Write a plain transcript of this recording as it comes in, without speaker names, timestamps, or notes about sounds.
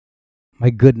My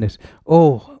goodness.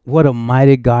 Oh, what a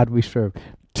mighty God we serve.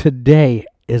 Today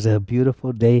is a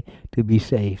beautiful day to be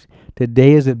saved.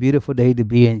 Today is a beautiful day to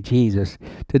be in Jesus.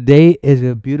 Today is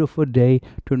a beautiful day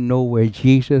to know where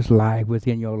Jesus lies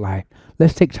within your life.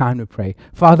 Let's take time to pray.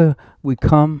 Father, we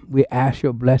ask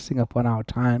your blessing upon our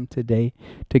time today.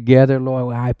 Together,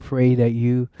 Lord, I pray that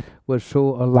you would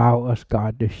so allow us,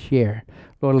 God, to share.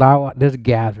 Lord, allow this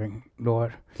gathering,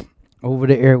 Lord, over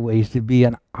the airways to be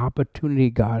an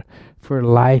opportunity, God, for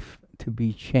life to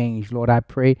be changed. Lord, I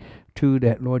pray too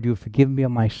that, Lord, you forgive me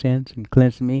of my sins and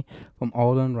cleanse me from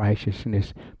all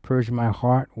unrighteousness. Purge my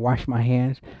heart, wash my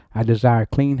hands. I desire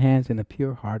clean hands and a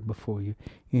pure heart before you.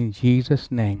 In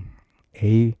Jesus' name,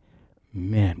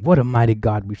 amen. What a mighty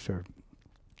God we serve.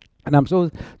 And I'm so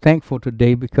thankful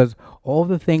today because all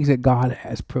the things that God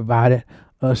has provided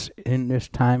us in this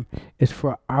time is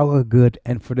for our good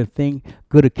and for the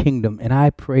good of kingdom. And I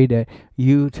pray that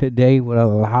you today will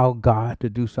allow God to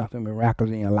do something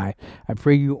miraculous in your life. I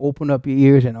pray you open up your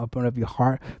ears and open up your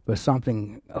heart for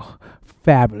something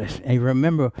fabulous. And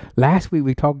remember, last week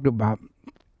we talked about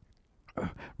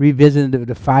revisiting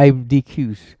the 5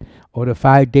 DQs or the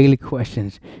 5 daily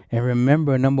questions. And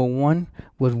remember, number 1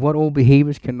 was what old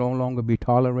behaviors can no longer be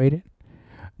tolerated.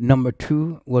 Number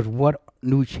 2 was what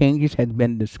new changes had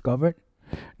been discovered.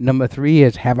 Number 3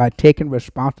 is have I taken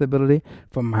responsibility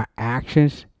for my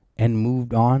actions and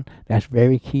moved on? That's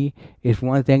very key. It's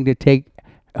one thing to take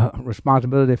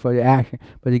responsibility for your action,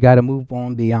 but you got to move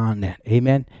on beyond that.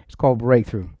 Amen. It's called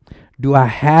breakthrough. Do I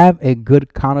have a good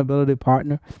accountability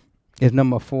partner? Is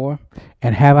number 4.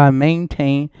 And have I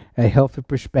maintained a healthy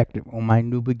perspective on my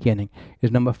new beginning? Is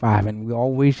number 5. And we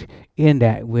always end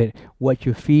that with what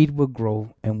you feed will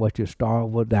grow and what you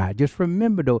starve will die. Just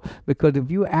remember though, because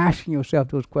if you're asking yourself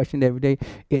those questions every day,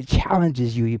 it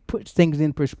challenges you. It puts things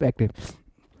in perspective.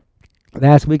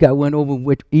 Last week I went over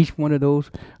which each one of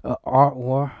those are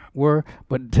or were,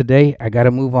 but today I got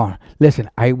to move on.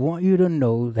 Listen, I want you to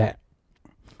know that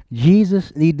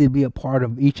Jesus needs to be a part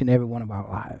of each and every one of our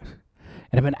lives.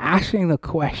 And I've been asking the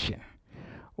question,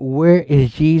 where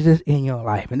is Jesus in your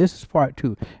life? And this is part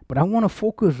 2. But I want to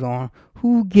focus on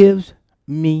who gives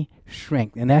me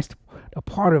strength. And that's a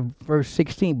part of verse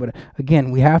 16. But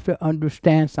again, we have to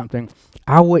understand something.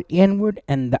 Our inward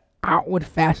and the outward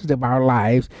facets of our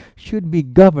lives should be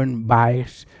governed by,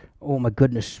 oh my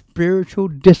goodness, spiritual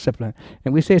discipline.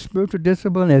 And we say spiritual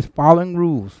discipline is following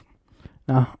rules.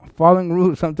 Now, following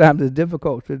rules sometimes is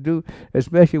difficult to do,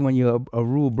 especially when you're a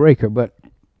rule breaker. But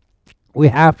we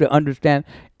have to understand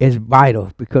it's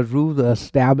vital because rules are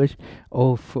established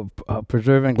for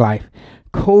preserving life.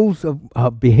 Codes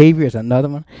of behavior is another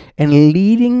one. And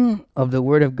leading of the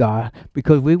Word of God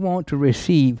because we want to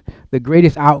receive the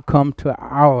greatest outcome to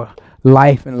our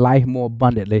life and life more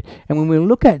abundantly. And when we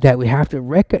look at that, we have to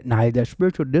recognize that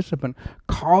spiritual discipline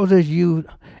causes you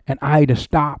and I to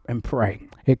stop and pray.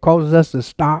 It causes us to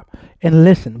stop and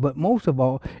listen. But most of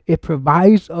all, it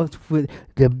provides us with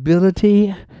the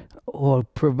ability or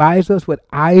provides us with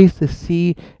eyes to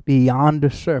see beyond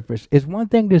the surface. It's one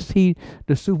thing to see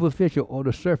the superficial or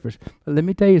the surface. But let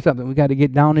me tell you something. We got to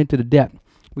get down into the depth.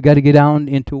 We got to get down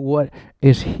into what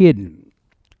is hidden.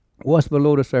 What's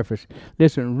below the surface?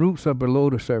 Listen, roots are below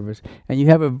the surface. And you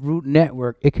have a root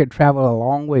network, it can travel a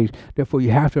long ways. Therefore, you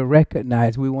have to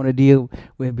recognize we want to deal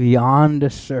with beyond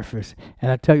the surface.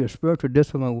 And I tell you, spiritual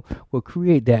discipline will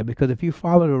create that because if you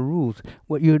follow the rules,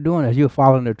 what you're doing is you're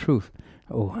following the truth.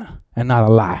 Oh, and not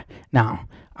a lie. Now,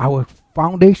 our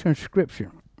foundation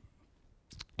scripture.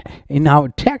 In our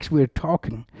text, we're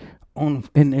talking on,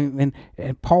 and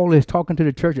Paul is talking to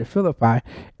the church at Philippi,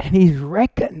 and he's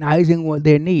recognizing what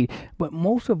they need. But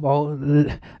most of all,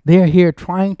 they're here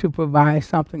trying to provide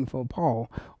something for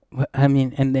Paul. I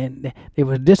mean, and then they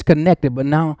were disconnected, but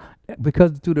now,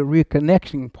 because through the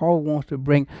reconnection, Paul wants to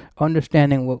bring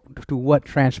understanding to what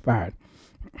transpired.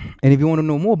 And if you want to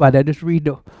know more about that, just read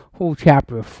the whole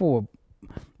chapter of 4.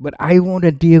 But I want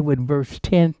to deal with verse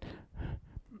 10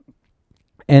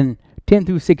 and 10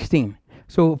 through 16.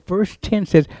 So verse 10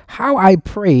 says, how I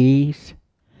praise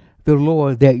the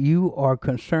Lord that you are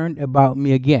concerned about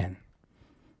me again.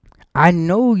 I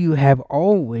know you have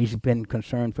always been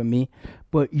concerned for me,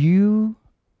 but you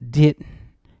didn't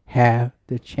have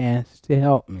the chance to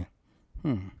help me.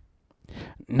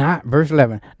 Not verse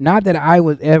 11. Not that I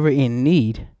was ever in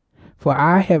need, for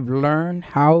I have learned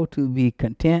how to be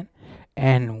content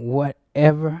and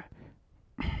whatever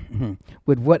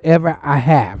with whatever I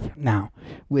have. Now,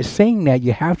 with saying that,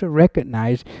 you have to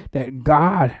recognize that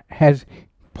God has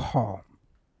Paul.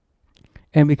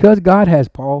 And because God has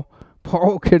Paul,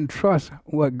 Paul can trust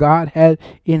what God has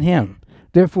in him.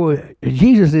 Therefore,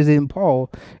 Jesus is in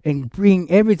Paul and bring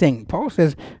everything. Paul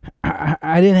says,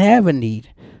 I didn't have a need,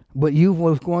 but you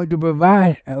was going to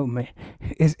provide. Oh man,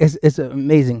 it's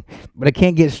amazing. But I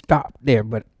can't get stopped there.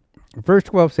 But verse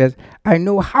 12 says, I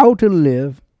know how to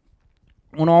live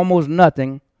on almost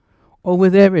nothing or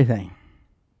with everything.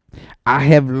 I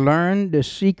have learned the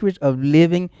secrets of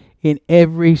living in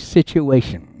every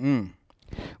situation,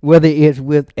 whether it's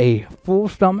with a full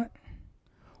stomach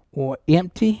or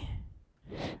empty,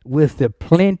 with the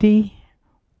plenty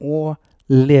or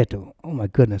little. Oh my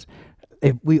goodness.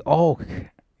 If we all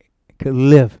could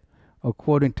live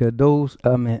according to those,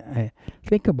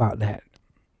 think about that.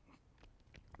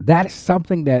 That's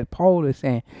something that Paul is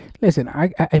saying. Listen,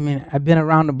 I mean, I've been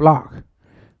around the block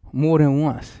more than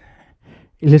once.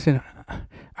 Listen,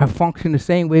 I function the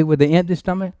same way with an empty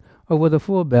stomach or with a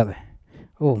full belly.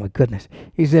 Oh my goodness.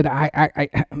 He said,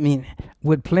 I mean,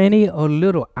 with plenty or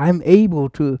little, I'm able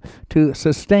to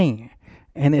sustain.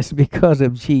 And it's because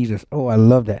of Jesus. Oh, I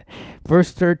love that.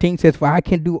 Verse 13 says, for I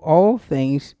can do all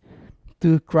things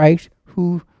through Christ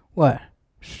who what?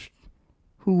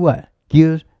 Who what?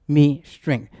 Gives me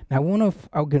strength. Now I want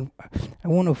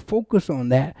to focus on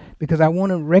that because I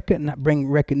want to bring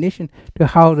recognition to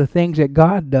how the things that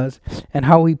God does and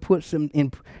how He puts them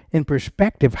in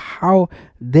perspective, how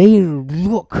they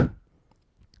look.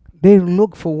 They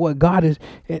look for what God is.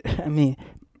 I mean,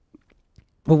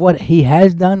 for what He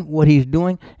has done, what He's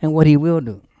doing, and what He will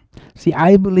do. See,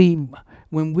 I believe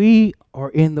when we are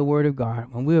in the Word of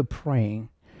God, when we are praying,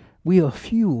 we are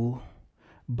fueled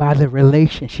by the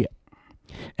relationship.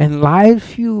 And lives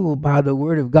fueled by the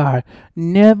Word of God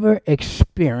never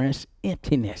experience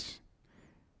emptiness.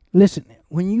 Listen,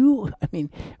 when you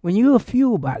are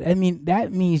fueled by it,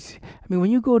 that means, when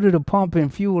you go to the pump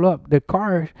and fuel up, the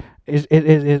car is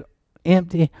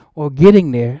empty or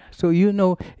getting there. So you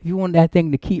know if you want that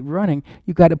thing to keep running,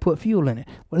 you got to put fuel in it.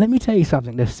 Well, let me tell you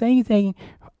something. The same thing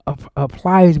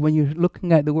applies when you're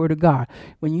looking at the Word of God.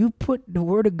 When you put the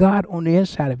Word of God on the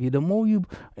inside of you,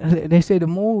 they say the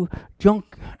more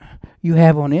junk you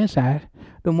have on the inside,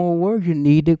 the more word you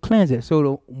need to cleanse it.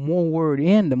 So the more word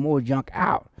in, the more junk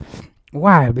out.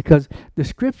 Why? Because the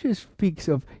Scripture speaks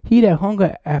of he that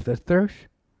hunger and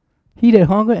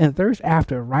thirst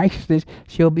after righteousness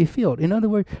shall be filled. In other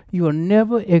words, you will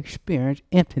never experience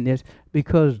emptiness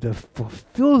because the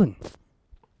fulfillment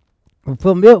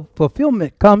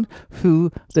comes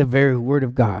through the very Word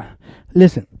of God.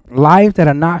 Listen, lives that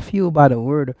are not fueled by the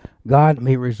Word of God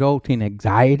may result in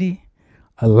anxiety,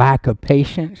 a lack of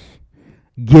patience,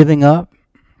 giving up,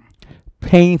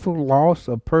 painful loss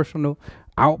of personal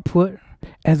output,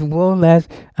 as well as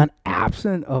an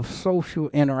absence of social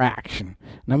interaction.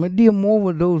 And I'm going to deal more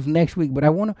with those next week, but I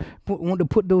want to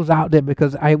put those out there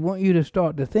because I want you to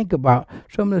start to think about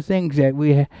some of the things that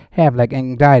we have, like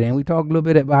anxiety. And we talked a little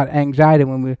bit about anxiety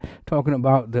when we're talking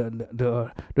about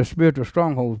the spiritual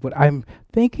strongholds, but I'm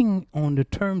thinking on the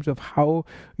terms of how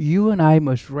you and I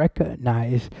must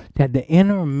recognize that the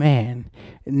inner man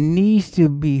needs to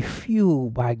be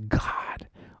fueled by God.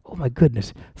 Oh my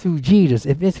goodness, through Jesus.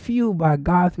 If it's fueled by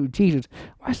God through Jesus,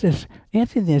 watch this,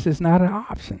 emptiness is not an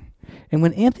option. And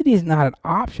when emptiness is not an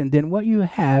option, then what you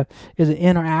have is an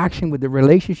interaction with the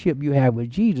relationship you have with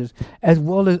Jesus, as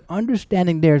well as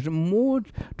understanding there's more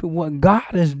to what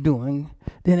God is doing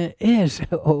than it is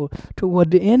to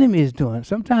what the enemy is doing.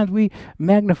 Sometimes we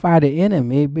magnify the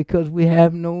enemy because we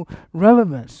have no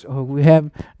relevance or we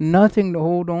have nothing to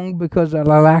hold on because of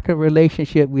the lack of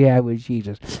relationship we have with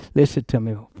Jesus. Listen to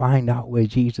me. Find out where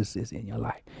Jesus is in your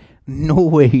life. Know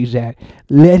where He's at.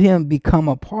 Let Him become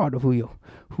a part of who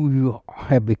you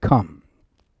have become.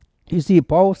 You see,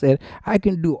 Paul said, I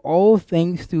can do all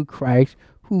things through Christ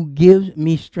who gives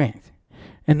me strength.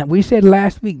 And we said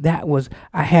last week that was,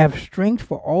 I have strength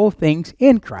for all things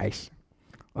in Christ.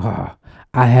 I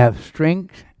have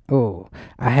strength for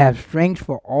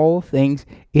all things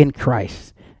in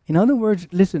Christ. In other words,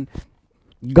 listen,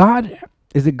 God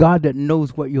is a God that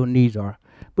knows what your needs are,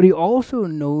 but He also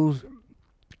knows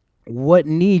what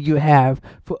need you have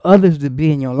for others to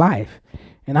be in your life.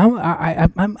 And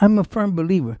I'm a firm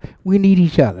believer. We need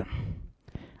each other.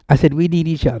 I said we need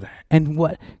each other. And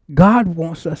what God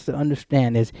wants us to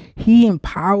understand is He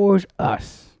empowers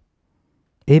us,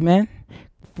 amen,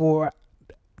 for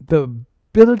the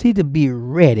ability to be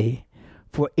ready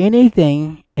for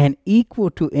anything and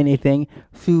equal to anything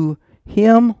through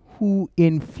Him who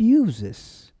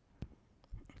infuses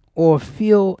or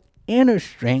fill inner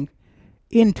strength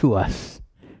into us.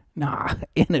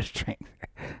 Inner strength.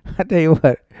 I tell you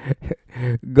what,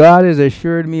 God has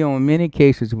assured me on many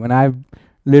cases when I've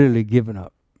literally given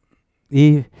up.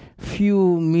 He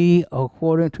fuel me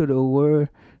according to the word.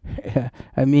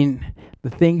 I mean, the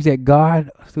things that God,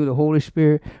 through the Holy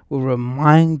Spirit, will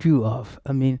remind you of.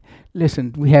 I mean,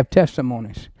 listen, we have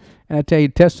testimonies. And I tell you,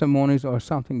 testimonies are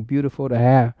something beautiful to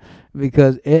have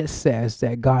because it says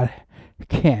that God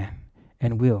can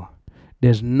and will.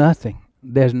 There's nothing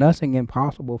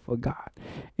impossible for God.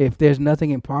 If there's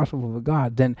nothing impossible for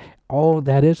God, then all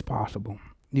that is possible.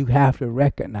 You have to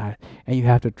recognize and you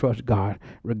have to trust God,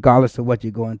 regardless of what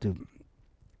you're going through.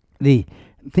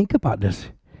 Think about this.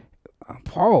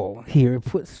 Paul here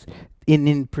puts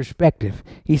in perspective.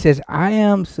 He says, I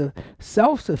am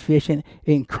self-sufficient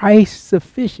in Christ's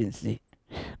sufficiency.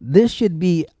 This should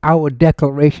be our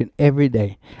declaration every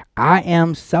day. I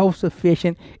am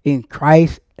self-sufficient in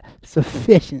Christ's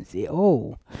sufficiency.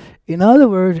 Oh, in other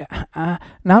words,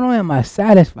 not only am I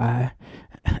satisfied,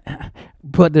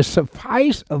 but the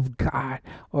suffice of God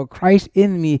or Christ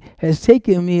in me has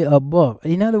taken me above.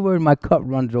 In other words, my cup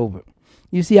runs over.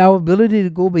 You see, our ability to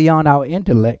go beyond our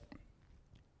intellect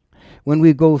when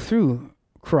we go through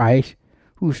Christ,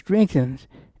 who strengthens,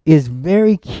 is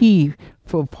very key.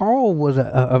 For Paul was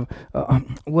an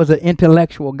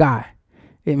intellectual guy.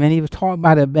 Amen. He was taught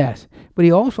by the best, but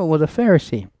he also was a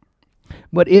Pharisee.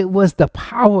 But it was the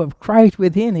power of Christ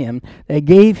within him that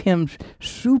gave him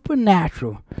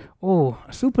supernatural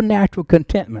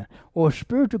contentment or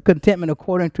spiritual contentment,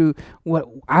 according to what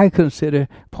I consider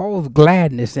Paul's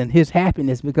gladness and his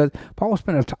happiness, because Paul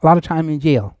spent a lot of time in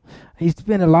jail. He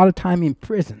spent a lot of time in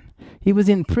prison. He was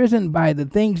imprisoned by the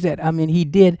things that, he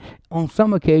did on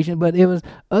some occasion, but it was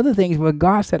other things where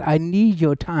God said, I need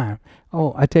your time.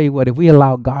 Oh, I tell you what, if we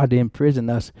allow God to imprison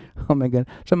us, oh my God,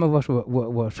 some of us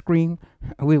will scream,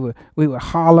 we will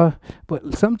holler,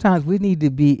 but sometimes we need to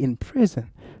be in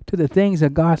prison to the things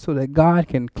of God so that God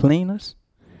can clean us.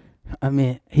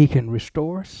 He can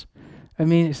restore us.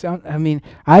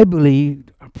 I believe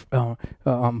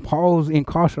Paul's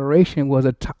incarceration was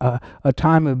a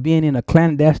time of being in a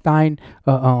clandestine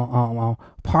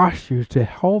posture to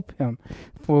help him.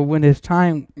 For when his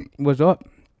time was up,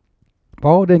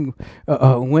 Paul then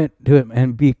went to him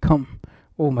and become,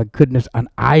 oh my goodness, an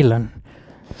island.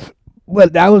 Well,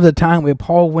 that was a time where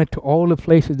Paul went to all the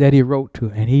places that he wrote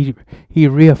to, and he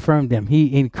reaffirmed them.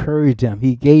 He encouraged them.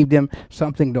 He gave them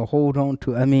something to hold on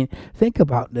to. Think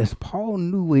about this. Paul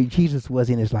knew where Jesus was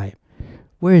in his life.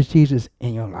 Where is Jesus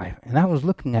in your life? And I was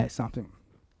looking at something.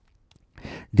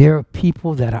 There are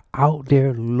people that are out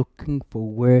there looking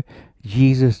for where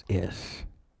Jesus is.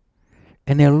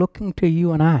 And they're looking to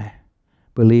you and I,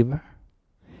 believer.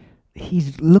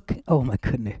 He's looking, oh my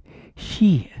goodness.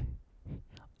 He,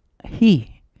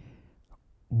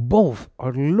 both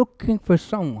are looking for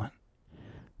someone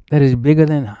that is bigger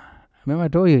than I. Remember I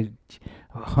told you,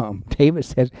 David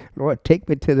says, Lord, take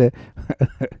me to the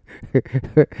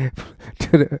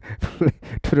to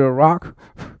the rock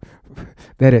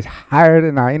that is higher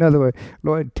than I. In other words,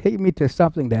 Lord, take me to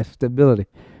something that's stability,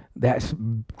 that's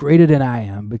greater than I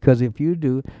am. Because if you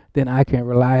do, then I can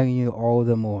rely on you all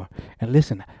the more. And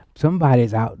listen,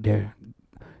 somebody's out there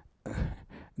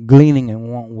gleaning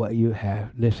and want what you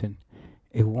have. Listen,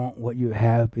 it want what you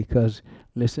have because,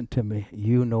 listen to me,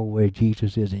 you know where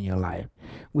Jesus is in your life.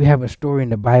 We have a story in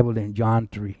the Bible in John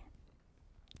 3.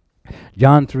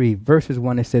 John 3, verses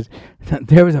 1, it says,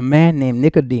 there was a man named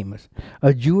Nicodemus,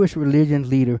 a Jewish religion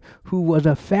leader who was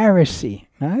a Pharisee.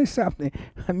 Now, that's something.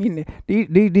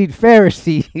 These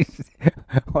Pharisees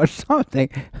or something.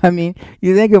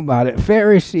 You think about it.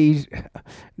 Pharisees,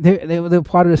 they were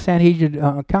part of the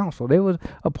Sanhedrin council. They was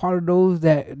a part of those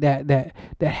that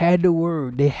had the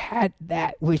word. They had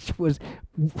that which was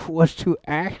to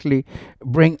actually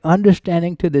bring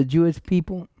understanding to the Jewish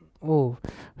people,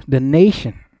 the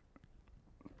nation.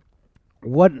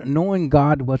 What knowing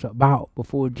God was about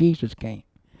before Jesus came.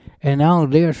 And now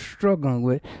they're struggling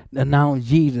with the now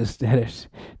Jesus that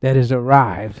has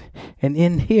arrived. And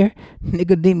in here,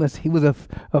 Nicodemus, he was a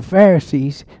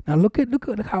Pharisee. Now look at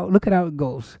how it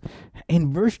goes.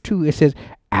 In verse 2 it says,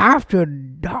 after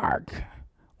dark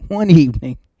one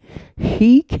evening,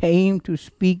 he came to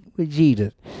speak with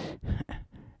Jesus.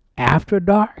 After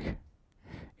dark.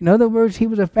 In other words, he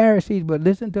was a Pharisee, but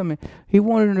listen to me. He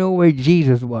wanted to know where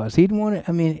Jesus was.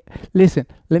 Listen,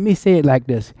 let me say it like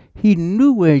this. He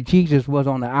knew where Jesus was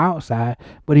on the outside,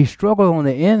 but he struggled on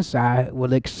the inside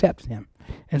with accept him.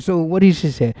 And so what he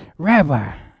said,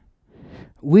 Rabbi,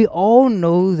 we all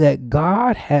know that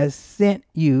God has sent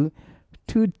you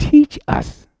to teach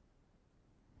us.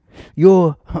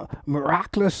 Your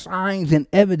miraculous signs and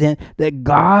evidence that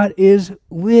God is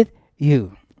with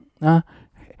you.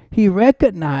 He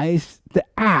recognized the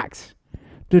acts,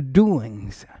 the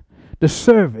doings, the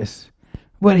service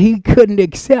but he couldn't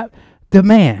accept the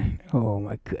man. Oh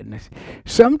my goodness.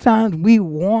 Sometimes we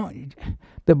want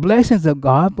the blessings of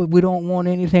God, but we don't want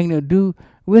anything to do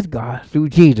with God through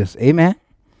Jesus. Amen.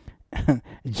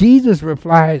 Jesus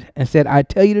replied and said, I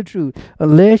tell you the truth,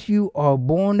 unless you are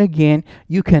born again,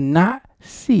 you cannot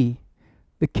see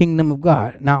the kingdom of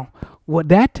God. Now, what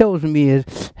that tells me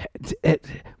is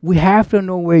we have to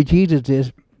know where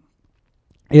Jesus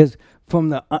is from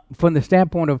the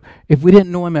standpoint of, if we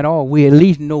didn't know him at all, we at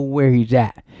least know where he's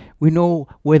at. We know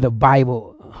where the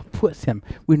Bible puts him.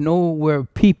 We know where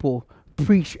people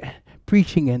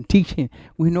preaching and teaching.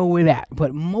 We know where that.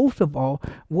 But most of all,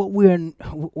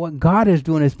 what God is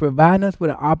doing is providing us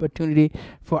with an opportunity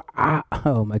for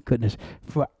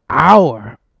for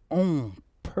our own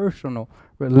personal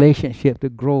relationship to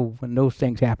grow when those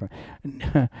things happen.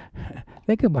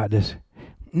 Think about this.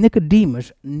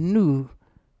 Nicodemus knew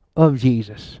of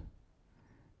Jesus.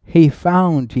 He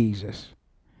found Jesus.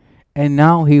 And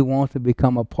now he wants to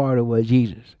become a part of what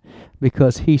Jesus,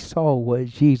 because he saw what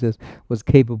Jesus was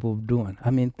capable of doing.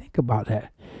 I mean, think about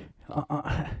that.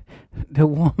 The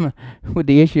woman with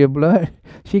the issue of blood,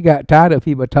 she got tired of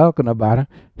people talking about her.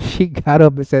 She got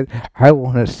up and said, I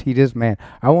want to see this man.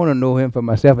 I want to know him for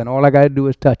myself, and all I got to do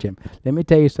is touch him. Let me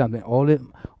tell you something.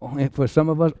 For some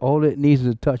of us, all it needs is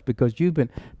a touch, because you've been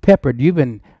peppered. You've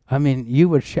been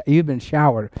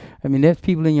showered. I mean, there's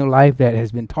people in your life that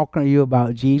has been talking to you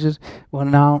about Jesus. Well,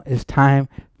 now it's time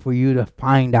for you to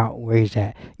find out where he's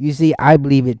at. You see, I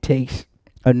believe it takes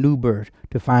a new birth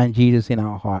to find Jesus in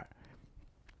our heart.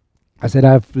 I said,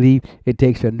 I believe it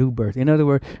takes a new birth. In other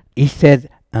words, he says,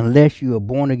 unless you are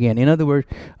born again. In other words,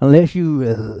 unless you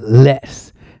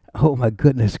let, oh my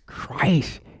goodness,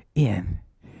 Christ in.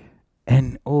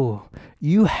 And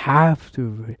you have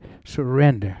to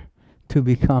surrender to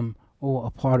become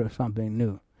a part of something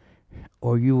new,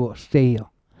 or you will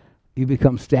stale. You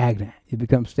become stagnant. You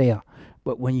become stale.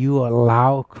 But when you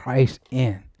allow Christ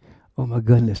in, oh my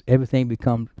goodness, everything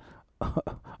becomes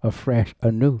afresh,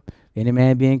 anew. Any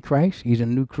man be in Christ, he's a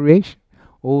new creation.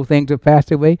 Old things have passed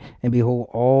away, and behold,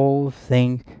 all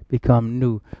things become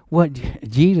new. What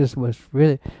Jesus was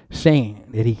really saying,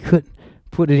 that he couldn't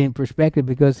put it in perspective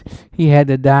because he had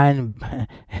to die,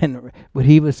 but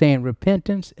he was saying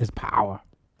repentance is power.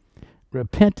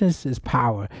 Repentance is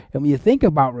power. And when you think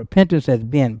about repentance as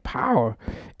being power,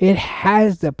 it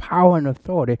has the power and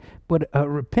authority, but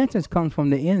repentance comes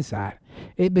from the inside.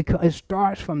 It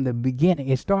starts from the beginning.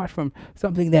 It starts from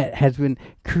something that has been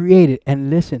created. And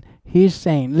listen, he's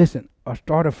saying, listen,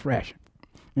 start afresh.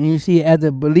 And you see, as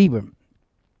a believer,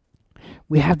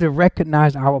 we have to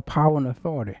recognize our power and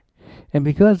authority. And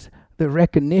because the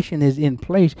recognition is in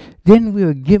place, then we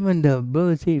are given the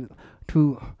ability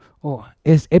to,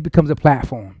 it becomes a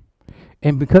platform.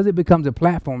 And because it becomes a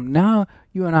platform, now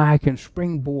you and I can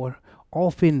springboard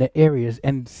off in the areas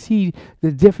and see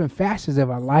the different facets of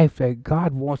our life that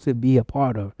God wants to be a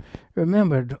part of.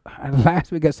 Remember,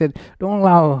 last week I said, don't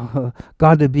allow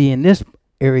God to be in this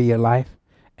area of your life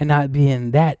and not be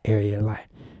in that area of life.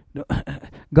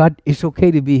 God, it's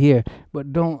okay to be here,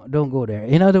 but don't go there.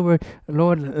 In other words,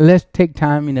 Lord, let's take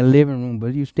time in the living room,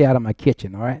 but you stay out of my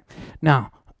kitchen, all right?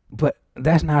 Now, but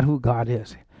that's not who God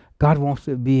is. God wants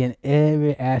to be in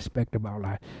every aspect of our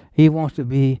life. He wants to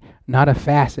be not a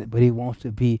facet, but he wants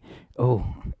to be,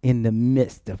 in the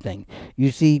midst of things.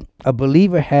 You see, a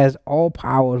believer has all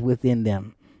powers within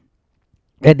them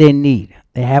that they need.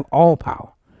 They have all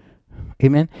power.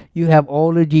 Amen. You have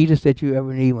all the Jesus that you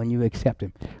ever need when you accept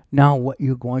him. Now what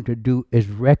you're going to do is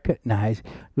recognize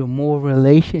the more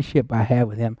relationship I have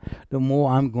with him, the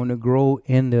more I'm going to grow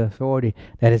in the authority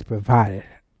that is provided.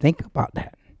 Think about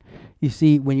that. You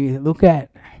see, when you look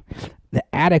at the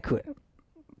adequate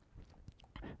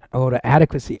or the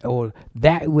adequacy or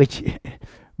that which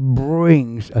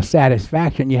brings a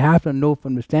satisfaction, you have to know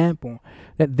from the standpoint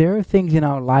that there are things in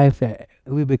our life that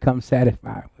we become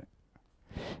satisfied with.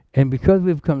 And because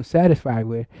we've become satisfied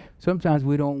with, sometimes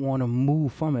we don't want to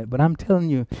move from it. But I'm telling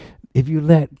you, if you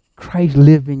let Christ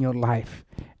live in your life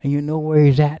and you know where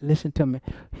he's at, listen to me,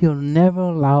 he'll never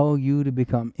allow you to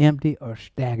become empty or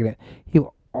stagnant.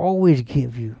 He'll always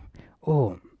give you,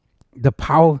 the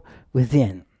power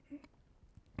within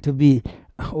to be,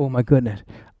 my goodness,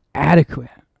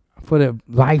 adequate for the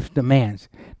life's demands.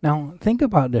 Now, think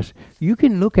about this. You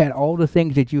can look at all the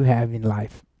things that you have in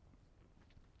life.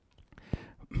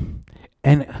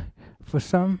 And for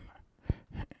some,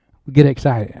 we get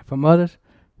excited. From others,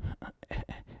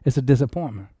 it's a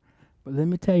disappointment. But let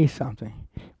me tell you something.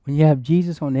 When you have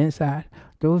Jesus on the inside,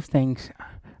 those things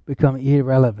become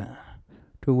irrelevant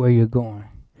to where you're going.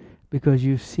 Because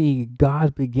you see,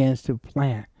 God begins to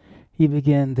plant He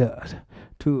began to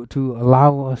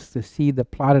allow us to see the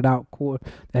plotted out course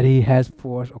that He has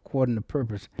for us according to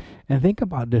purpose. And think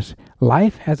about this: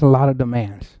 life has a lot of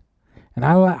demands, and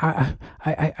I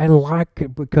like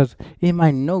it because in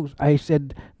my notes I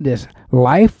said this: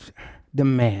 life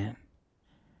demand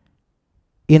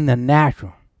in the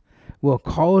natural will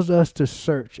cause us to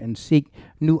search and seek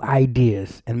new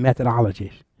ideas and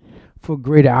methodologies for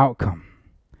greater outcome.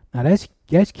 Now that's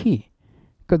key,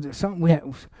 because some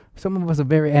of us are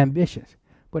very ambitious,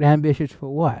 but ambitious for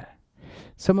what?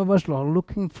 Some of us are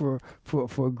looking for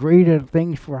greater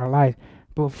things for our life,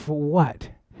 but for what?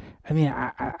 I mean,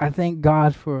 I thank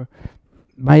God for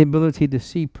my ability to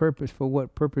see purpose for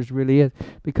what purpose really is,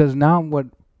 because now what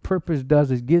purpose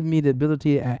does is give me the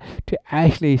ability to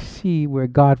actually see where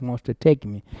God wants to take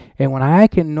me. And when I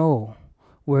can know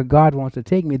where God wants to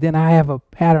take me, then I have a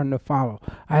pattern to follow.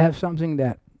 I have something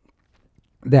that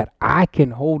I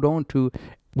can hold on to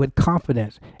with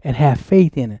confidence and have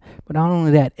faith in it. But not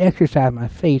only that, exercise my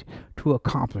faith to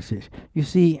accomplish this. You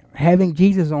see, having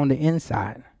Jesus on the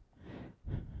inside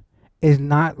is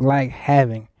not like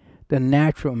having the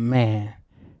natural man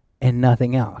and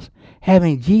nothing else.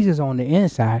 Having Jesus on the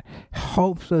inside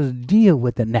helps us deal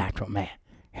with the natural man.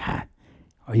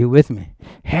 Are you with me?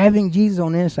 Having Jesus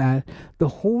on the inside, the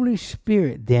Holy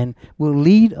Spirit then will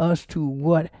lead us to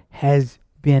what has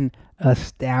been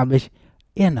established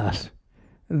in us.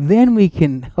 Then we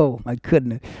can, oh my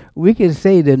goodness, we can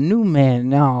say the new man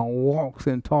now walks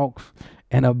and talks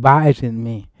and abides in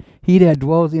me. He that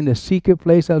dwells in the secret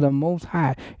place of the Most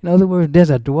High. In other words,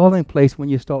 there's a dwelling place when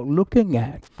you start looking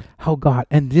at how God,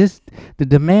 and this, the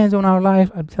demands on our life,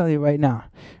 I'm telling you right now,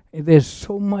 there's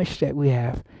so much that we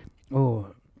have,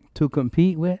 to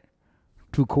compete with,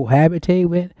 to cohabitate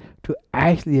with, to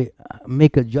actually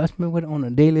make adjustment with on a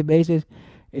daily basis.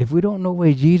 If we don't know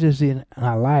where Jesus is in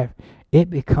our life, it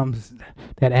becomes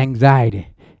that anxiety.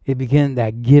 It begins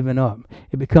that giving up.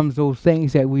 It becomes those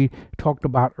things that we talked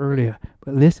about earlier.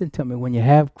 But listen to me, when you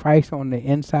have Christ on the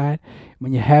inside,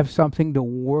 when you have something to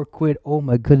work with, oh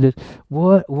my goodness,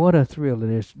 what a thrill it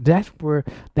is. That's where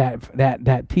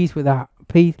that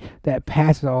peace that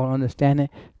passes all understanding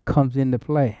comes into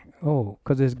play. Oh,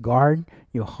 because it's guarding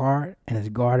your heart and it's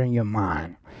guarding your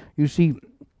mind. You see,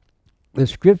 the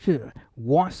scripture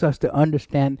wants us to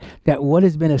understand that what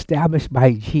has been established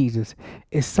by Jesus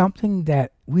is something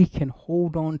that we can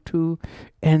hold on to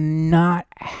and not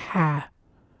have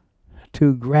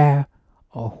to grab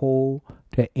a hold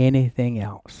to anything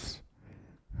else.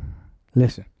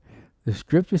 Listen, the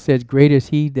scripture says, greater is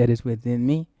he that is within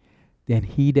me than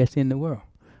he that's in the world.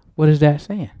 What is that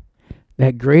saying?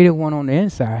 That greater one on the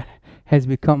inside has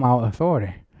become our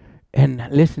authority. And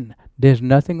listen, there's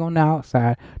nothing on the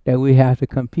outside that we have to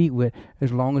compete with,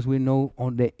 as long as we know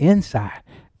on the inside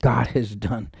God has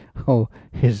done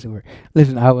His work.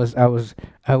 Listen, I was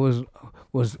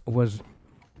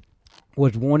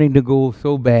wanting to go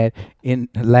so bad in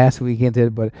last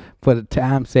weekend, but for the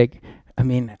time's sake,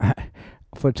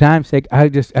 because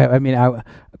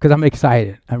I'm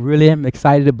excited. I really am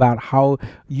excited about how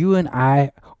you and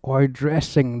I are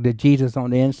addressing the Jesus on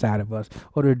the inside of us,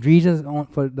 or the Jesus on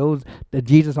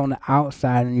the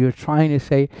outside, and you're trying to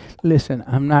say, listen,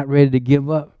 I'm not ready to give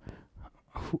up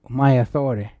my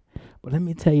authority. But let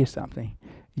me tell you something.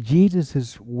 Jesus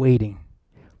is waiting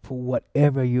for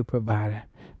whatever you provided.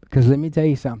 Because let me tell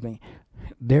you something.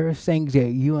 There are things that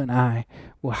you and I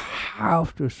will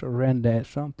have to surrender at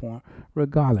some point,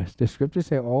 regardless. The scripture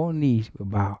says all knees will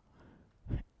bow.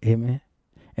 Amen.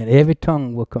 And every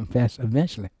tongue will confess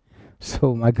eventually.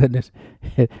 So, my goodness,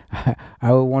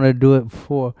 I would want to do it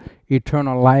for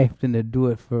eternal life than to do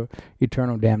it for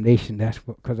eternal damnation. That's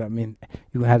because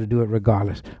you have to do it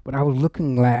regardless. But I was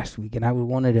looking last week, and I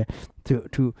wanted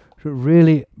to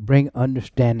really bring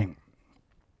understanding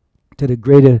to the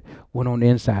greater one on the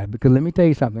inside. Because let me tell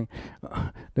you something,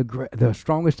 the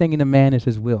strongest thing in a man is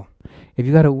his will. If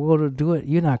you got a will to do it,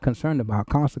 you're not concerned about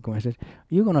consequences.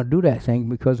 You're going to do that thing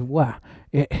because why?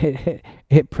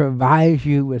 It provides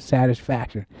you with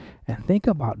satisfaction. And think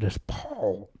about this.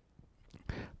 Paul,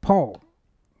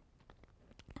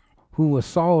 who was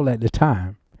Saul at the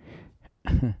time,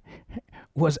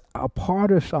 was a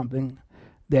part of something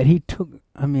that he took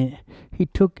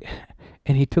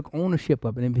ownership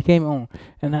of it and became on.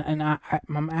 And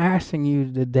I'm asking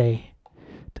you today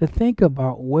to think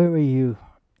about, where were you,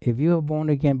 if you're a born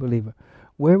again believer,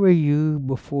 where were you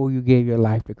before you gave your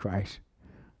life to Christ?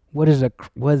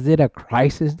 Was it a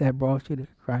crisis that brought you to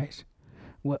Christ?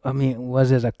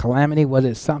 Was it a calamity? Was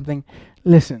it something?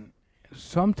 Listen,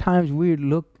 sometimes we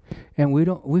look and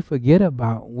we forget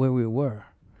about where we were.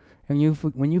 And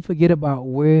when you forget about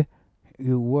where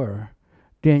you were,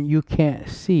 then you can't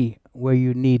see where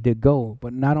you need to go.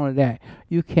 But not only that,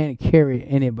 you can't carry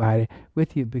anybody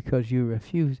with you because you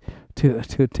refuse to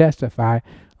testify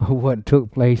of what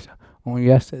took place on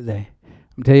yesterday.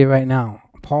 I'm telling you right now,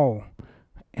 Paul.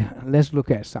 Let's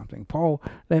look at something. Paul,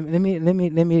 let me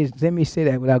say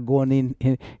that without going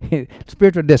in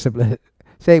spiritual discipline.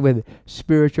 Say it with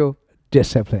spiritual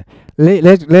discipline.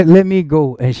 Let me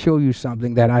go and show you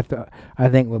something that I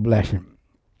think will bless you.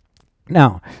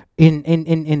 Now,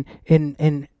 in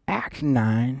Acts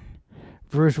 9,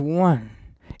 verse 1,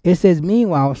 it says,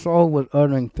 "Meanwhile, Saul was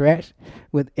uttering threats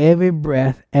with every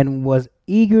breath and was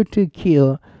eager to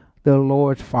kill the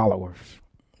Lord's followers."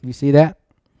 You see that?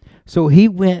 So he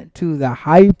went to the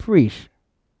high priest.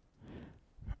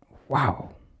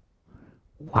 Wow.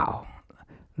 Wow.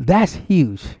 That's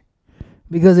huge.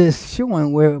 Because it's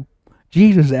showing where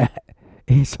Jesus at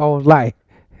in Saul's life.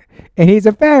 And he's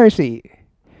a Pharisee.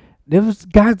 This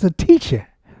guy's a teacher.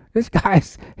 This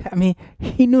guy's,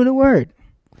 he knew the word.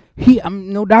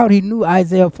 No doubt he knew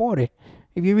Isaiah 40.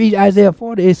 If you read Isaiah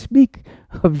 40, it speaks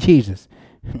of Jesus.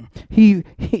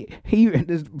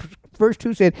 This verse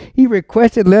 2 said, he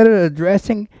requested letter addressed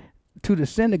to the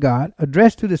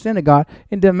synagogue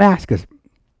in Damascus,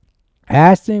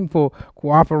 asking for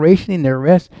cooperation in the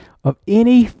arrest of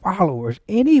any followers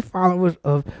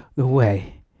of the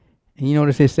way. And you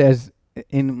notice it says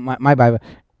in my Bible,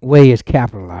 way is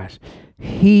capitalized.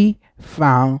 He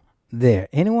found there.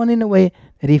 Anyone in the way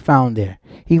that he found there.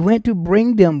 He went to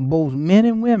bring them, both men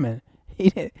and women.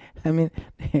 He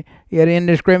had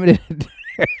indiscriminate.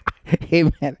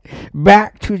 Amen.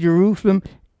 Back to Jerusalem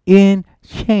in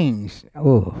chains.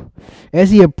 Oh.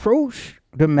 As he approached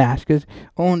Damascus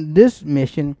on this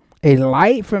mission, a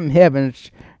light from heaven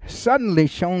suddenly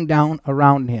shone down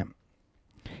around him.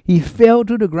 He fell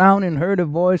to the ground and heard a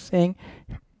voice saying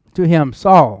to him,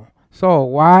 "Saul,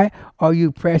 Saul, why are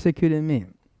you persecuting me?"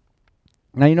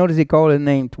 Now you notice he called his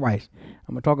name twice.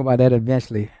 I'm going to talk about that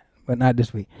eventually, but not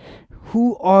this week.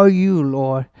 "Who are you,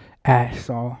 Lord?" asked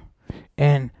Saul.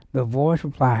 And the voice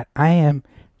replied, "I am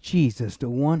Jesus, the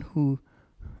one who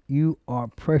you are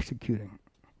persecuting."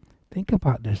 Think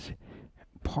about this.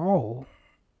 Paul,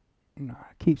 I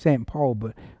keep saying Paul,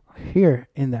 but here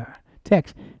in the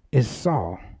text is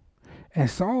Saul. And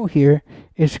Saul here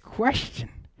is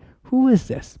questioned. Who is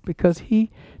this? Because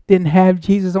he didn't have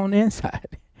Jesus on the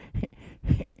inside.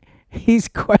 He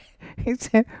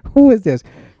said, who is this?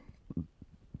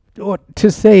 Or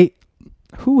to say,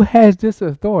 who has this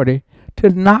authority to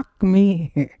knock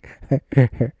me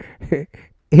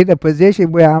in a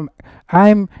position where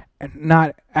I'm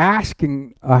not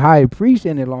asking a high priest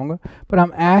any longer, but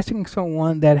I'm asking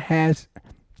someone that has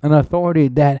an authority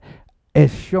that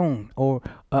is shown or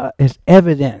is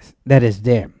evidence that is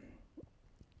there.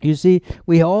 You see,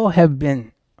 we all have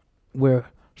been where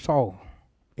Saul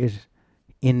is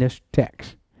in this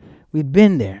text. We've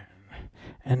been there.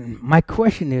 And my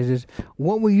question is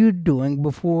what were you doing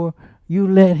before you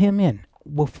let him in?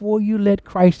 Before you let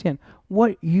Christ in?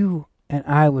 What you and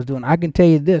I was doing? I can tell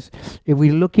you this. If we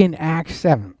look in Acts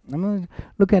 7. I'm going to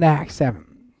look at Acts 7.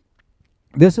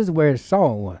 This is where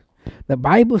Saul was. The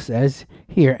Bible says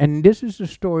here, and this is the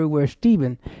story where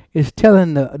Stephen is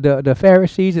telling the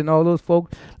Pharisees and all those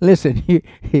folks, listen,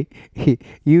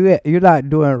 you're not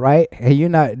doing right, and you're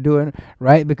not doing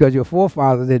right because your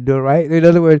forefathers didn't do right. In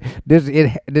other words,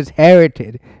 they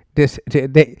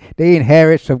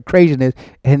inherit some craziness,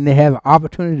 and they have an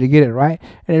opportunity to get it right,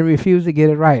 and they refuse to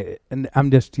get it right. And I'm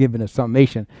just giving a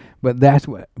summation, but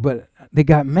they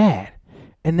got mad.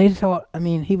 And they thought,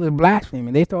 he was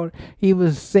blaspheming. They thought he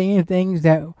was saying things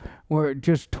that were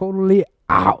just totally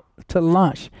out to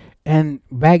lunch. And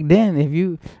back then, if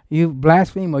you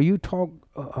blaspheme or you talk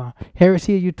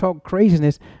heresy, or you talk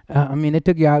craziness, they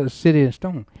took you out of the city and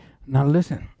stone. Now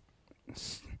listen,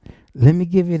 let me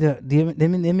give you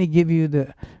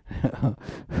the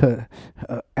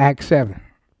Acts 7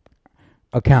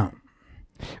 account.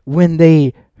 When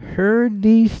they heard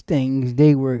these things,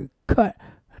 they were cut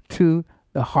to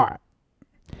the heart,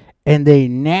 and they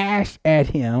gnashed at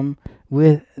him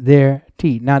with their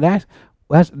teeth. Now that's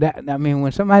that.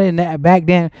 When somebody back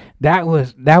then, that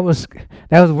was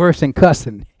worse than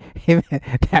cussing.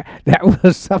 that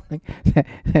was something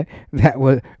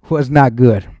that was not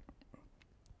good.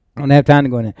 I don't have time to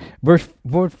go in there. Verse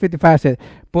 55 says,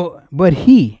 but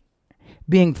he,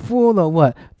 being full of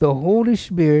what? The Holy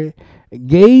Spirit,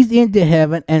 gazed into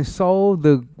heaven and saw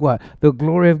the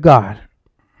glory of God.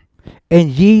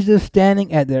 And Jesus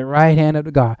standing at the right hand of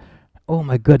the God. Oh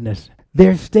my goodness.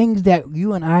 There's things that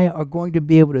you and I are going to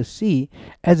be able to see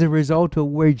as a result of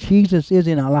where Jesus is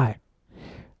in our life.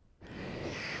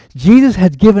 Jesus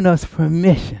has given us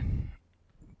permission.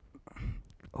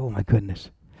 Oh my goodness.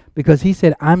 Because he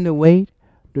said, I'm the way,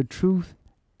 the truth,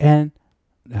 and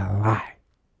the life.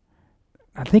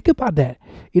 Now think about that.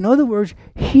 In other words,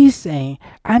 he's saying,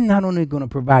 I'm not only going to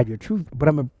provide you truth, but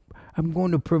I'm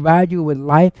going to provide you with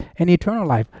life and eternal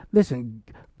life. Listen,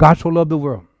 God so loved the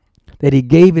world that he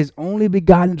gave his only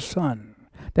begotten Son,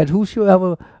 that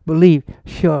whosoever believe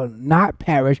shall not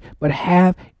perish, but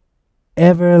have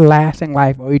everlasting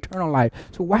life or eternal life.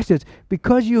 So watch this.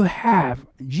 Because you have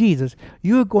Jesus,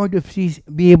 you're going to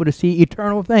be able to see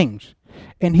eternal things.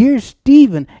 And here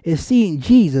Stephen is seeing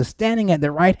Jesus standing at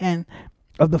the right hand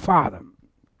of the Father.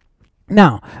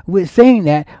 Now, with saying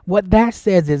that, what that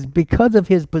says is because of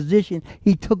his position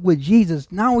he took with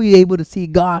Jesus, now we're able to see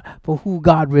God for who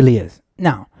God really is.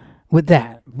 Now, with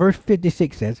that, verse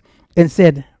 56 says, and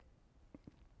said,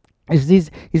 he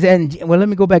said, well, let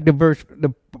me go back to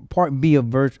the part B of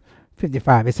verse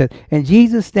 55. It says, and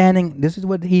Jesus standing, this is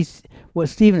what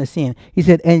Stephen is seeing. He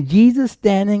said, and Jesus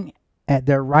standing at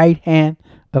the right hand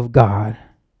of God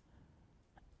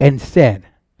and said,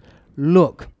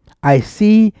 look, I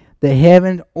see the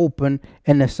heaven open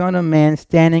and the Son of Man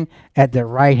standing at the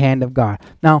right hand of God.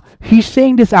 Now, he's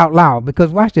saying this out loud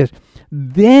because watch this.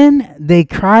 Then they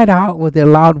cried out with a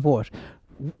loud voice.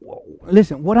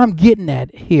 Listen, what I'm getting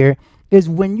at here is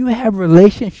when you have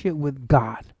relationship with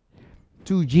God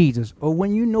through Jesus, or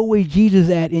when you know where Jesus is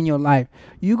at in your life,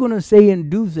 you're going to say and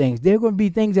do things. There are going to be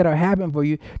things that are happening for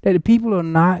you that the people are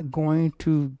not going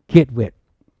to get with,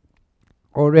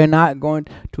 or they're not going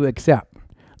to accept,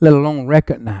 let alone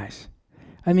recognize.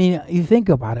 I mean, you think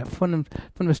about it from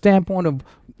the standpoint of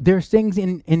there's things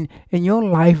in your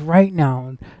life right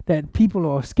now that people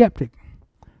are skeptic.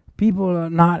 People are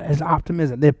not as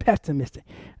optimistic. They're pessimistic.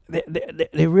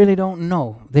 They really don't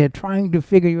know. They're trying to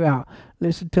figure you out.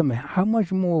 Listen to me. How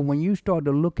much more when you start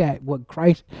to look at what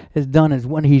Christ has done and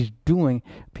what he's doing,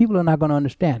 people are not going to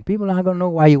understand. People are not going to know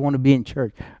why you want to be in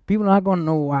church. People are not going to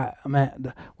know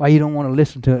why you don't want to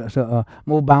listen to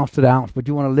more bounce to the ounce, but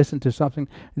you want to listen to something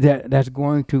that's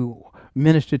going to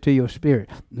minister to your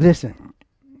spirit. Listen,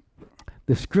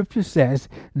 the scripture says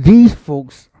these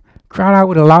folks cried out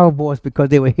with a loud voice because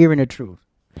they were hearing the truth.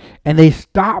 And they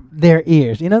stopped their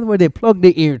ears. In other words, they plugged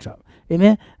their ears up.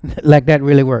 Amen? Like that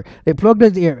really worked. They plugged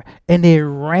his ear and they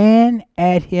ran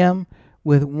at him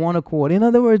with one accord. In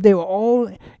other words, they were all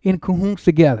in cahoots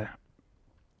together.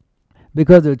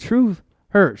 Because the truth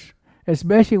hurts,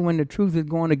 especially when the truth is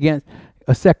going against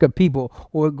a sect of people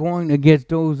or going against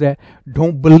those that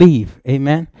don't believe.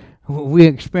 Amen? We're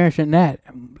experiencing that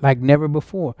like never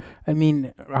before. I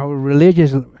mean, our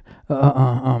religious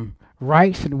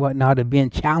rights and whatnot are being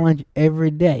challenged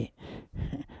every day.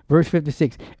 Verse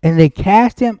 56, and they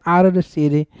cast him out of the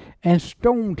city and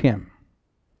stoned him.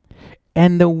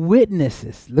 And the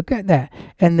witnesses, look at that,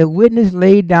 and the witness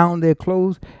laid down their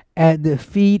clothes at the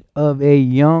feet of a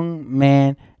young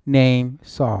man named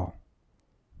Saul.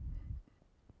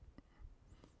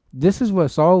 This is what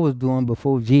Saul was doing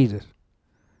before Jesus.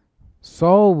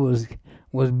 Saul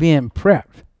was being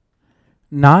prepped,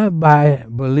 not by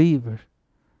believers,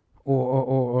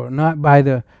 or not by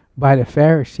the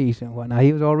Pharisees and whatnot.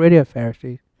 He was already a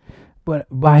Pharisee, but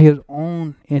by his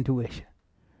own intuition,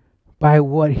 by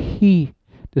what he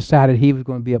decided he was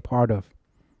going to be a part of.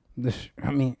 This,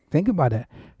 I mean, think about that.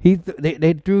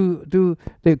 They threw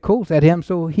their coats at him,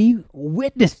 so he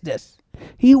witnessed this.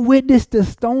 He witnessed the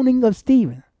stoning of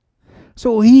Stephen.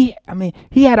 So he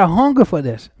had a hunger for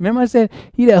this. Remember I said,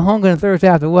 he that hunger and thirst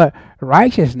after what?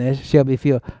 Righteousness shall be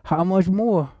filled. How much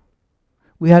more?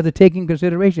 We have to take in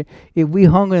consideration. If we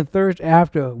hunger and thirst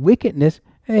after wickedness,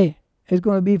 hey, it's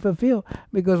going to be fulfilled.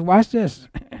 Because watch this.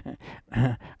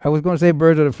 I was going to say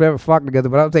birds of the feather flock together,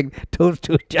 but I'll take those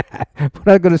two jive. But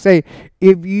I was going to say,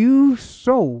 if you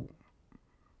sow,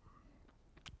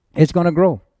 it's going to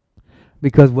grow.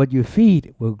 Because what you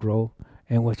feed will grow,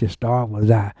 and what you starve will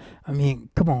die. I mean,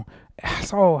 come on.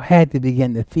 Saul had to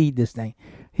begin to feed this thing.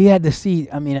 He had to see.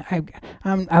 I mean,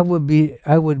 I would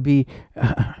be.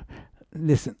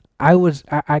 Listen,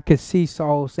 I could see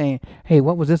Saul saying, "Hey,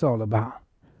 what was this all about?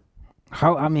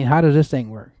 How does this thing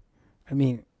work?" I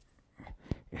mean,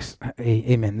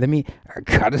 amen. I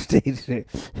gotta say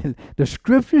this. The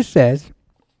scripture says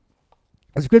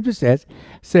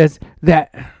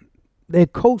that their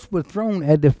coats were thrown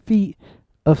at the feet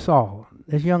of Saul,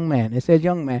 this young man. It says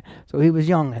young man, so he was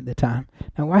young at the time.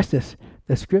 Now watch this.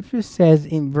 The scripture says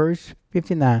in verse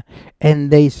 59,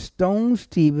 and they stoned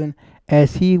Stephen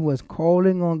as he was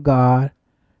calling on God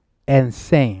and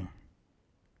saying,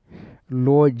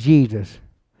 Lord Jesus,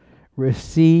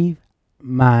 receive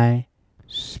my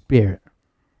spirit.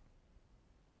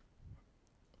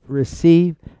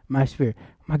 receive my spirit.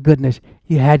 My goodness,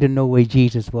 you had to know where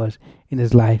Jesus was in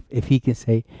his life if he can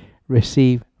say,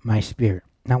 receive my spirit.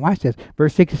 Now watch this.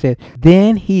 Verse 6 says,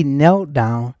 then he knelt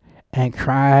down and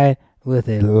cried with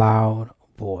a loud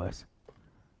voice.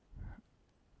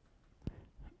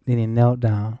 Then he knelt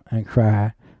down and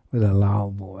cried with a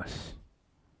loud voice.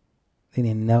 Then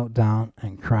he knelt down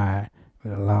and cried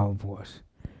with a loud voice.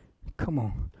 Come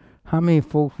on. How many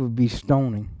folks would be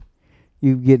stoning?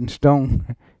 You getting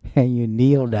stoned and you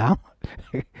kneel down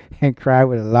and cry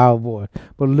with a loud voice.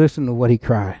 But listen to what he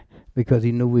cried, because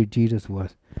he knew where Jesus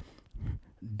was.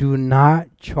 Do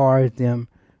not charge them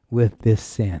with this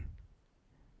sin.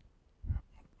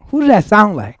 Who does that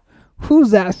sound like?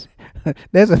 Who's that?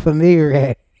 That's a familiar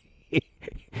ad.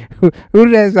 Who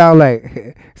does that sound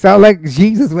like? Sound like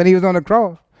Jesus when he was on the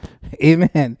cross.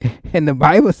 Amen. And the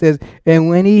Bible says, and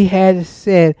when he had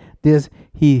said this,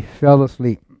 he fell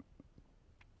asleep.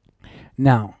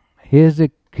 Now, here's a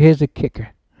kicker,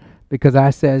 because I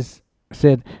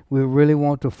said we really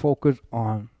want to focus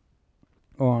on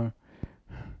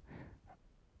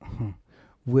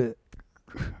with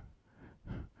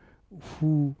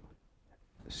who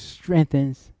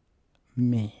strengthens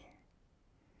me.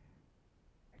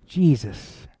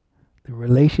 Jesus, the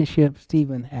relationship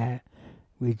Stephen had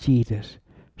with Jesus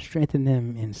strengthened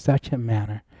him in such a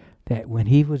manner that when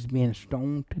he was being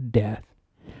stoned to death,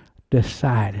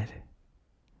 decided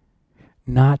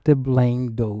not to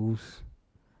blame those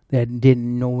that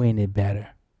didn't know any better,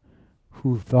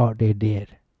 who thought they did.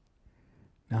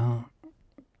 Now,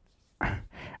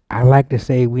 I like to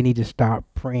say we need to start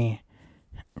praying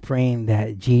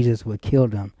that Jesus would kill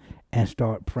them, and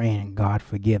start praying God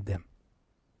forgive them.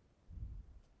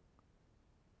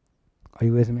 Are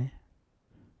you with me?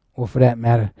 Or for that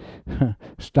matter,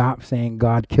 stop saying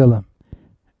God kill them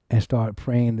and start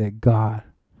praying that God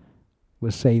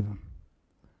would save them,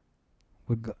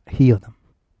 would heal them.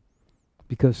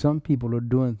 Because some people are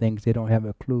doing things they don't have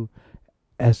a clue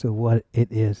as to what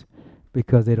it is,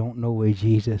 because they don't know where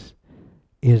Jesus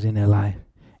is in their life.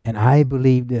 And I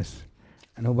believe this,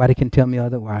 and nobody can tell me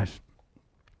otherwise.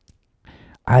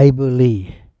 I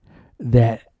believe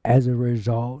that as a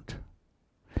result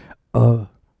of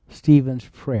Stephen's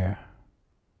prayer,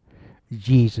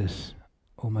 Jesus,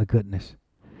 oh my goodness,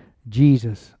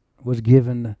 Jesus was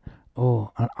given an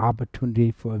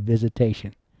opportunity for a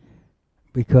visitation,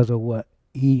 because of what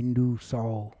he knew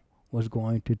Saul was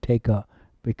going to take up,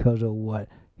 because of what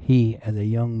he as a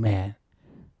young man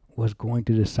was going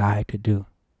to decide to do.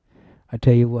 I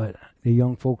tell you what, the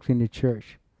young folks in the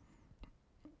church,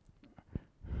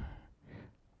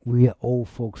 we old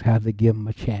folks have to give them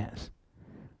a chance.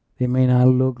 They may not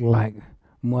look like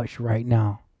much right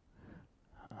now,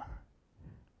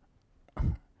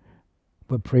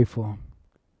 but pray for them.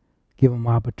 Give them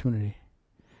opportunity.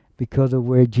 Because of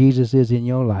where Jesus is in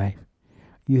your life,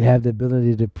 you have the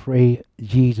ability to pray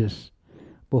Jesus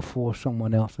before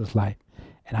someone else's life.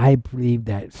 And I believe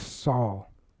that Saul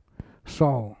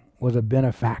was a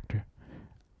benefactor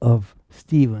of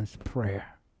Stephen's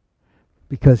prayer,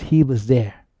 because he was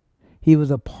there. He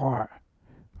was a part.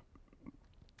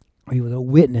 He was a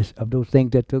witness of those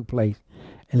things that took place.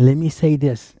 And let me say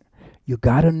this. You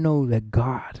got to know that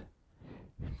God,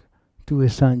 through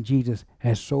his son Jesus,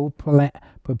 has so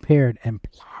prepared and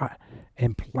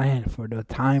planned for the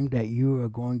time that you are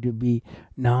going to be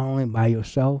not only by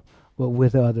yourself, but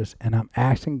with others. And I'm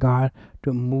asking God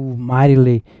to move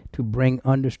mightily to bring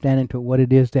understanding to what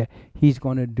it is that he's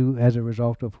going to do as a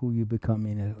result of who you become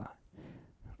in his life.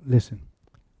 Listen,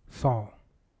 Saul,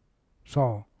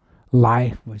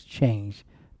 life was changed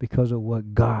because of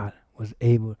what God was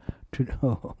able to,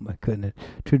 oh my goodness,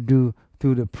 to do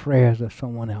through the prayers of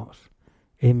someone else.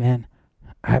 Amen.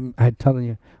 I'm telling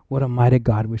you, what a mighty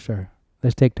God we serve.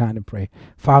 Let's take time to pray.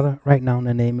 Father, right now in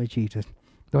the name of Jesus,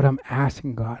 Lord, I'm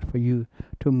asking God for you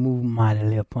to move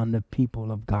mightily upon the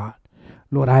people of God.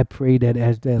 Lord, I pray that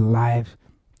as their lives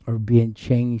are being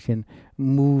changed and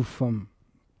moved from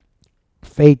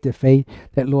faith to faith,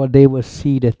 that, Lord, they will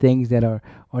see the things that are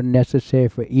necessary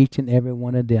for each and every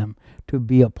one of them to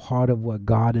be a part of what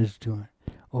God is doing,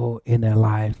 in their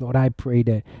lives. Lord, I pray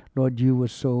that, Lord, you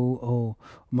would so,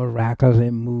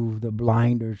 miraculously move the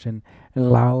blinders and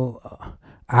allow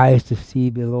eyes to see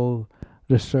below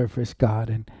the surface, God,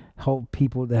 and help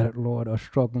people that, Lord, are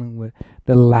struggling with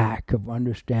the lack of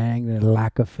understanding and the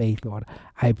lack of faith, Lord.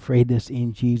 I pray this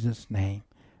in Jesus' name.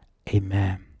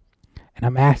 Amen. And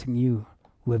I'm asking you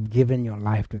who have given your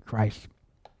life to Christ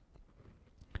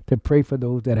to pray for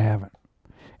those that haven't.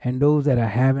 And those that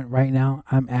haven't right now,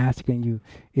 I'm asking you,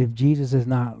 if Jesus is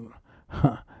not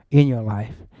in your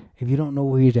life, If you don't know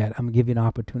where he's at, I'm going to give you an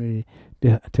opportunity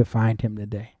to find him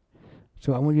today.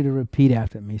 So I want you to repeat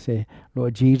after me. Say,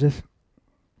 Lord Jesus,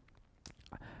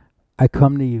 I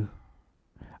come to you.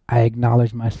 I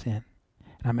acknowledge my sin.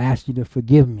 And I'm asking you to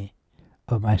forgive me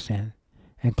of my sin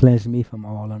and cleanse me from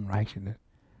all unrighteousness.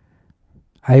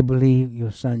 I believe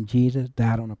your son Jesus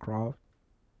died on the cross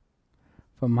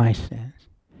for my sins.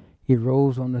 He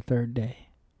rose on the third day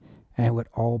and with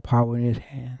all power in his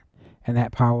hand. And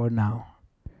that power now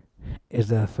is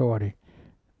the authority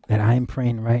that I am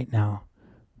praying right now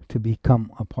to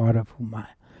become a part of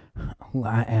who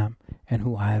I am and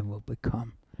who I will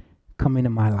become. Come into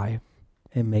my life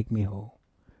and make me whole.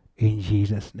 In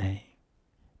Jesus' name,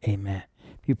 amen.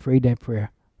 If you prayed that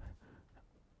prayer,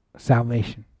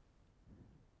 salvation,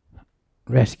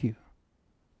 rescue,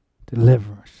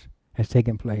 deliverance has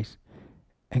taken place.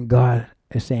 And God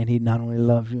is saying he not only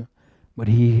loves you, but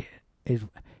he is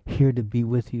here to be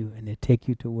with you and to take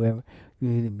you to wherever you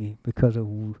need to be because of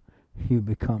who you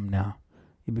become now.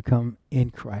 You become in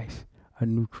Christ, a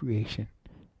new creation.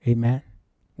 Amen.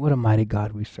 What a mighty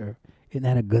God we serve. Isn't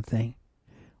that a good thing?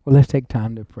 Well, let's take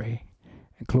time to pray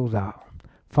and close out.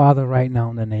 Father, right now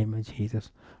in the name of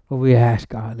Jesus, Lord, we ask,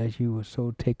 God, that you would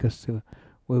so take us to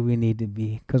where we need to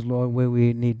be. Because, Lord, where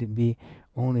we need to be,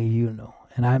 only you know.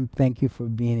 And I thank you for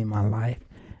being in my life,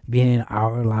 being in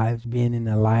our lives, being in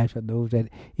the lives of those that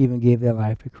even gave their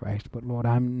life to Christ. But, Lord,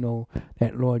 I know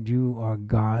that, Lord, you are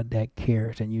God that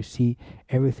cares, and you see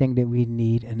everything that we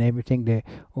need and everything that,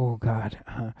 oh, God,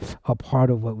 a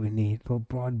part of what we need. So,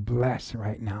 Lord, bless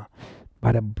right now.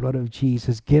 By the blood of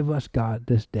Jesus, give us, God,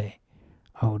 this day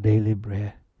our daily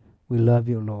bread. We love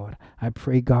you, Lord. I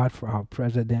pray, God, for our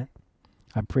president.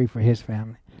 I pray for his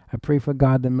family. I pray for,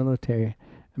 God, the military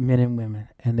men and women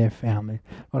and their families.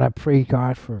 Lord, I pray,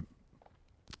 God, for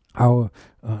our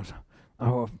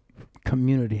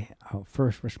community, our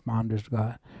first responders,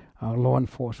 God, our law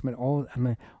enforcement,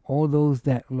 all those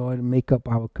that, Lord, make up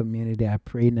our community. I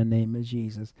pray in the name of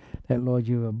Jesus that, Lord,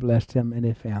 you will bless them and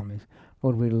their families.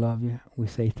 Lord, we love you. We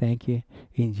say thank you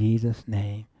in Jesus'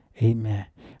 name. Amen.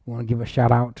 We want to give a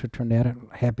shout out to Trinetta.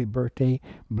 Happy birthday.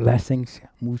 Blessings.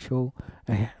 Mucho.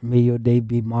 May your day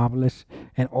be marvelous.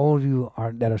 And all of you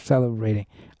that are celebrating,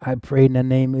 I pray in the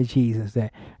name of Jesus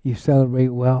that you celebrate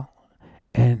well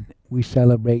and we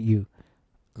celebrate you.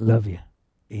 Love you.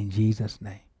 In Jesus'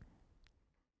 name.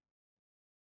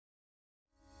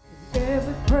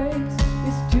 Every praise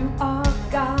is to our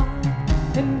God,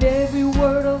 and every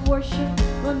word of worship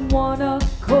on one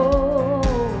accord.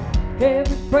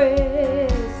 Every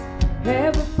praise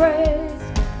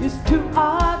is to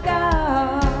our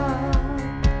God.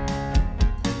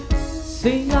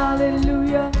 Sing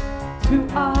hallelujah to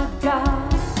our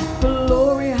God.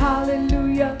 Glory,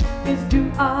 hallelujah, is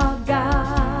to our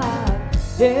God.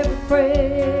 Every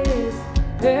praise